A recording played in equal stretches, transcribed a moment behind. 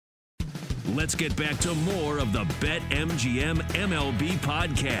let's get back to more of the BetMGM MLB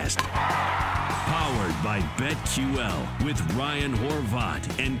podcast. Powered by BetQL with Ryan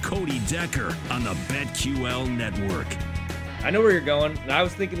Horvat and Cody Decker on the BetQL network. I know where you're going. And I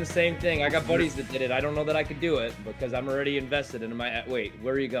was thinking the same thing. I got buddies that did it. I don't know that I could do it because I'm already invested in my. Wait,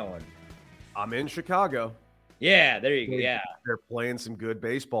 where are you going? I'm in Chicago. Yeah, there you go. Yeah. They're playing some good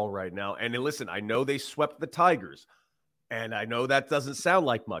baseball right now. And listen, I know they swept the Tigers. And I know that doesn't sound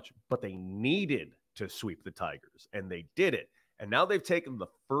like much, but they needed to sweep the Tigers. And they did it. And now they've taken the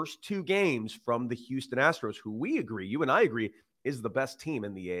first two games from the Houston Astros, who we agree, you and I agree, is the best team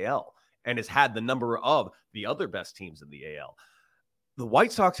in the AL and has had the number of the other best teams in the AL. The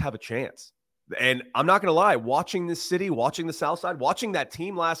White Sox have a chance. And I'm not going to lie, watching this city, watching the South Side, watching that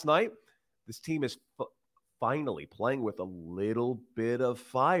team last night, this team is finally playing with a little bit of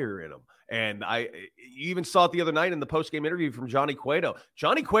fire in them. And you even saw it the other night in the post-game interview from Johnny Cueto.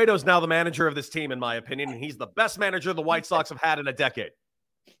 Johnny Cueto is now the manager of this team, in my opinion, and he's the best manager the White Sox have had in a decade.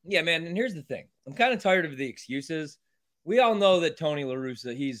 Yeah, man, and here's the thing. I'm kind of tired of the excuses. We all know that Tony La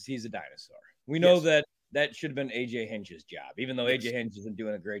Russa, he's a dinosaur. We know that should have been A.J. Hinch's job, even though A.J. Hinch isn't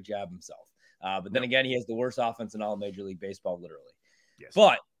doing a great job himself. But then again, he has the worst offense in all Major League Baseball, literally. Yes.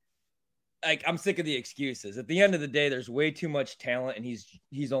 But I'm sick of the excuses. At the end of the day, there's way too much talent, and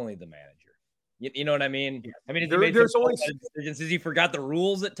he's only the manager. You know what I mean? Yeah. I mean, there's always decisions. Has he forgot the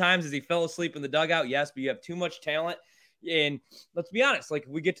rules at times? Has he fell asleep in the dugout? Yes, but you have too much talent. And let's be honest, like if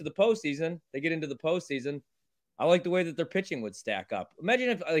we get to the postseason, they get into the postseason. I like the way that their pitching would stack up.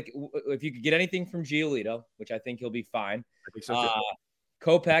 Imagine if you could get anything from Giolito, which I think he'll be fine. I think so.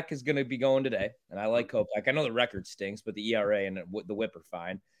 Kopech is going to be going today, and I like Kopech. I know the record stinks, but the ERA and the WHIP are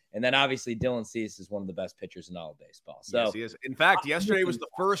fine. And then obviously Dylan Cease is one of the best pitchers in all of baseball. So yes, he is. In fact, yesterday was the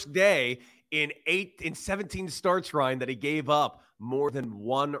first day in 17 starts, Ryan, that he gave up more than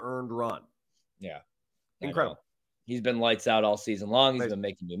one earned run. Yeah. Incredible. He's been lights out all season long. He's been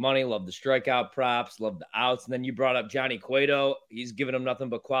making me money. Love the strikeout props. Love the outs. And then you brought up Johnny Cueto. He's given him nothing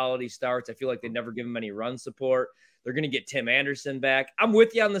but quality starts. I feel like they never give him any run support. They're going to get Tim Anderson back. I'm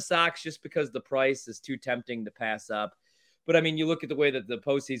with you on the Sox just because the price is too tempting to pass up. But, I mean, you look at the way that the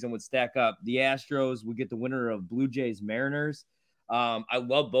postseason would stack up. The Astros would get the winner of Blue Jays Mariners. I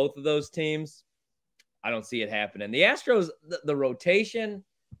love both of those teams. I don't see it happening. The Astros, the rotation,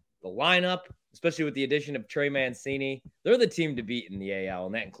 the lineup, especially with the addition of Trey Mancini, they're the team to beat in the AL,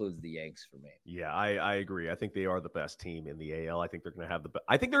 and that includes the Yanks for me. Yeah, I agree. I think they are the best team in the AL. I think they're going to have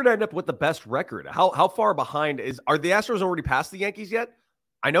I think they're going to end up with the best record. How far behind are the Astros already past the Yankees yet?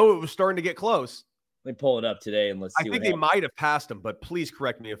 I know it was starting to get close. Let me pull it up today and let's see. I think they might have passed them, but please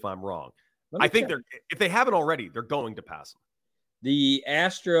correct me if I'm wrong. I think if they haven't already, they're going to pass them. The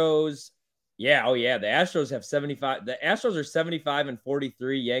Astros, the Astros have 75. The Astros are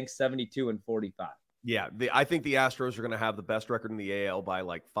 75-43, Yanks 72-45. Yeah, I think the Astros are going to have the best record in the AL by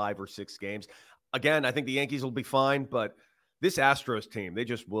like 5 or 6 games. Again, I think the Yankees will be fine, but this Astros team, they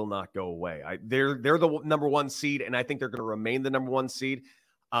just will not go away. They're the number 1 seed, and I think they're going to remain the number 1 seed.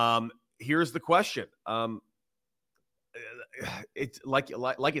 Here's the question. It's like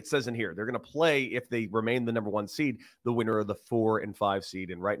it says in here, they're going to play, if they remain the number 1 seed, the winner of the 4 and 5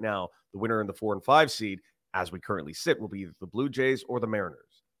 seed. And right now, the winner in the 4 and 5 seed, as we currently sit, will be either the Blue Jays or the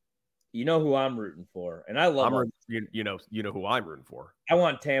Mariners. You know who I'm rooting for, and I love you know who I'm rooting for. I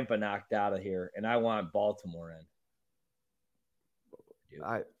want Tampa knocked out of here, and I want Baltimore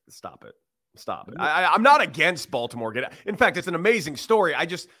in. Stop it. I'm not against Baltimore. In fact, it's an amazing story.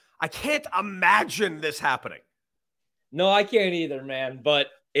 I can't imagine this happening. No, I can't either, man. But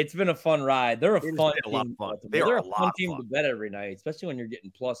it's been a fun ride. They're a fun team. They're a fun team to bet every night, especially when you're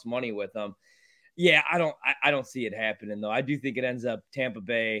getting plus money with them. Yeah, I don't see it happening though. I do think it ends up Tampa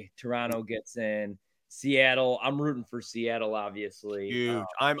Bay, Toronto gets in, Seattle. I'm rooting for Seattle, obviously. Huge.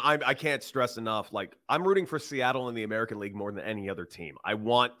 I can't stress enough. Like I'm rooting for Seattle in the American League more than any other team. I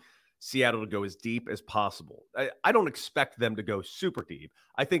want Seattle to go as deep as possible. I don't expect them to go super deep.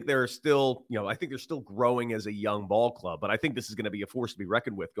 I think they're still, growing as a young ball club, but I think this is going to be a force to be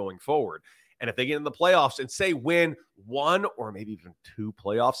reckoned with going forward. And if they get in the playoffs and say win 1 or maybe even 2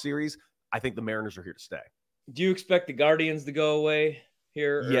 playoff series, I think the Mariners are here to stay. Do you expect the Guardians to go away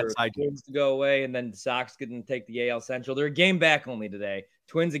here? Yes, I do. Twins to go away, and then the Sox can take the AL Central. They're a game back only today.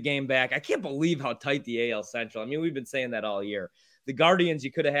 Twins a game back. I can't believe how tight the AL Central. I mean, we've been saying that all year. The Guardians,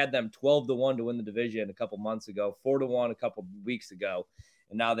 you could have had them 12-1 to win the division a couple months ago, 4-1 a couple weeks ago,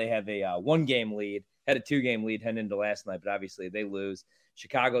 and now they have a 1-game lead. Had a 2-game lead heading into last night, but obviously they lose.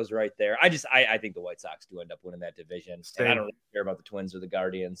 Chicago's right there. I think the White Sox do end up winning that division. And I don't really care about the Twins or the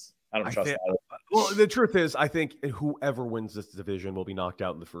Guardians. I don't trust that. Well, the truth is, I think whoever wins this division will be knocked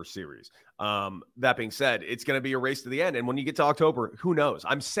out in the first series. That being said, it's going to be a race to the end. And when you get to October, who knows?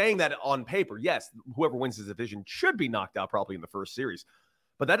 I'm saying that on paper, yes, whoever wins this division should be knocked out probably in the first series.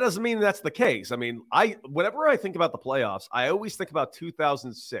 But that doesn't mean that's the case. I mean, whenever I think about the playoffs, I always think about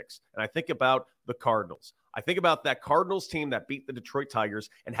 2006, and I think about the Cardinals. I think about that Cardinals team that beat the Detroit Tigers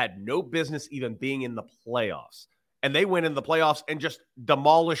and had no business even being in the playoffs. And they went in the playoffs and just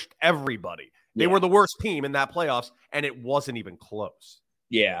demolished everybody. They were the worst team in that playoffs, and it wasn't even close.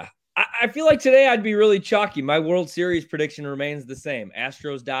 Yeah. I feel like today I'd be really chalky. My World Series prediction remains the same.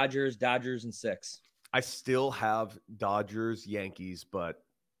 Astros, Dodgers in 6. I still have Dodgers, Yankees, but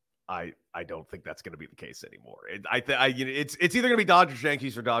I don't think that's going to be the case anymore. It's either going to be Dodgers,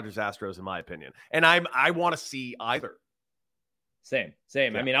 Yankees, or Dodgers, Astros, in my opinion. And I want to see either. Same.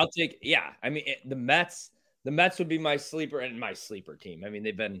 Yeah. I mean, I'll take. Yeah. I mean, the Mets. The Mets would be my sleeper team. I mean,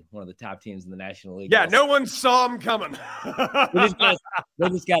 they've been one of the top teams in the National League. Yeah, no one saw them coming. They just got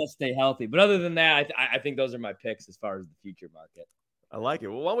to stay healthy. But other than that, I think those are my picks as far as the future market. I like it.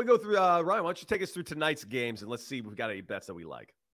 Well, why don't we go through, Ryan, why don't you take us through tonight's games, and let's see if we've got any bets that we like.